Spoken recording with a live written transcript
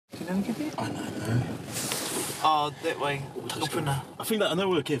gonna get there? I know. Oh, that way. I think that I know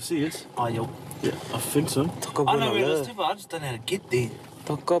where KFC is. Oh, yo. Yeah, I think so. I know where it is too, but I just don't know how to get there.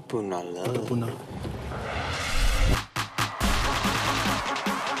 Takapuna.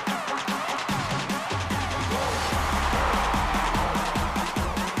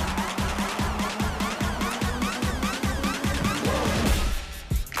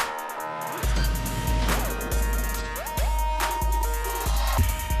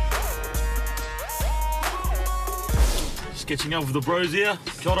 Sketching up with the bros here.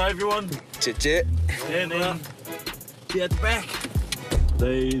 Kia ora, everyone. Chit. And then Tia at the back.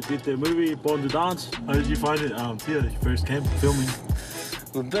 They did their movie, Born to Dance. How did you find it, Tia, your first camp filming?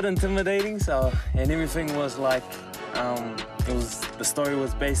 It was a bit intimidating, and everything was like, the story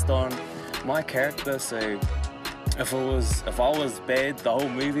was based on my character, so if I was bad, the whole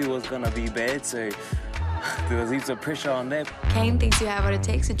movie was gonna be bad, so there was heaps of pressure on that. Kane thinks you have what it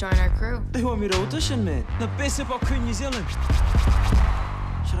takes to join our crew. They want me to audition, man. The best hip hop crew in New Zealand.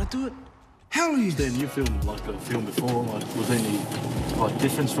 Should I do it? Hell yeah. Then you filmed like a film before. Like, was there any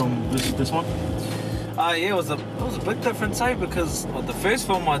difference from this one? Yeah, it was a big difference, because the first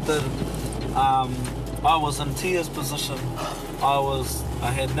film I did, I was in Tia's position.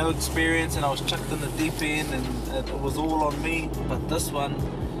 I had no experience and I was chucked in the deep end and it was all on me. But this one,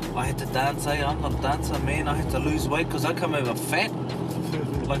 I had to dance. I'm not a dancer, man. I had to lose weight because I come over fat,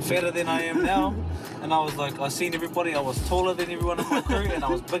 like fatter than I am now. And I was like, I seen everybody. I was taller than everyone in my crew, and I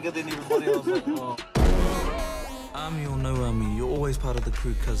was bigger than everybody. I was like, oh. Army or no army, you're always part of the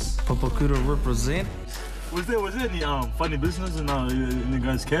crew, cause Papakura represent. Was there any funny business in the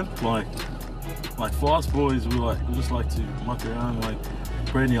guys' camp? Like for us boys, we just like to muck around, like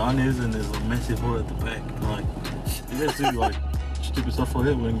brand new onions, and there's a massive hole at the back. Like, you guys do like stupid stuff like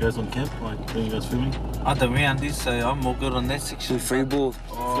that when you guys on camp, like when you guys filming? I don't know, Andy, so I'm more good on that section. Free ball.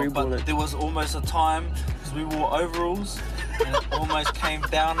 But there was almost a time, because we wore overalls, and it almost came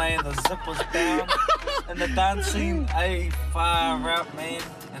down, and the zip was down, and the dance scene, far out, man.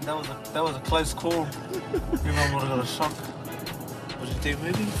 And that was a close call. Everyone would have got a shock. What did you do,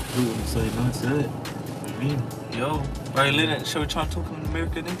 maybe? You wouldn't say no to that. What do you mean? Yo, bro, Leonard, shall we try and talk in an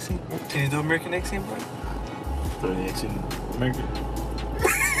American accent? Can you do American accent, bro? Do any accent American?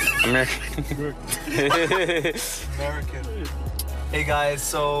 American. Hey guys,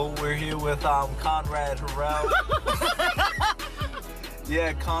 so we're here with Konrad Hurrell.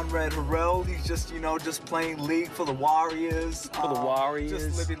 Yeah, Konrad Hurrell. He's just, just playing league for the Warriors.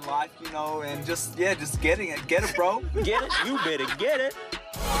 Just living life, and just getting it. Get it, bro. Get it? You better get it.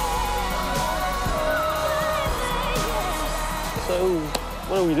 So,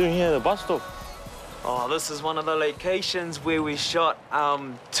 what are we doing here at the bus stop? Oh, this is one of the locations where we shot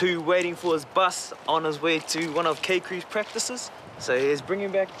Tu waiting for his bus on his way to one of K-Crew's practices. So he's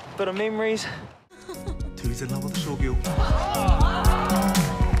bringing back a bit of memories. Tu's in love with the short girl.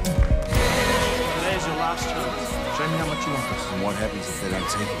 There's your last chance. Show me how much you want this. And what happens if they don't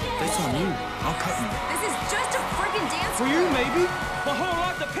take it? That's on you. I'll cut you. This is just a freaking dance. For you, maybe. My whole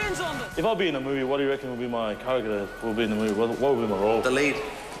life depends on this. If I'll be in a movie, what do you reckon will be my character will be in the movie? What will be my role? The lead.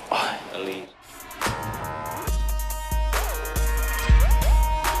 The lead.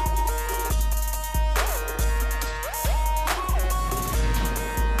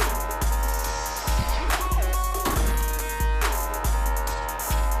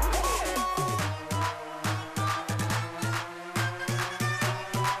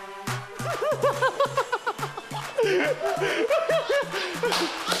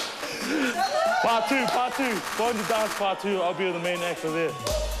 Part two. Born to Dance part 2. I'll be the main actor there.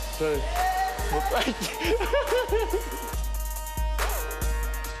 So,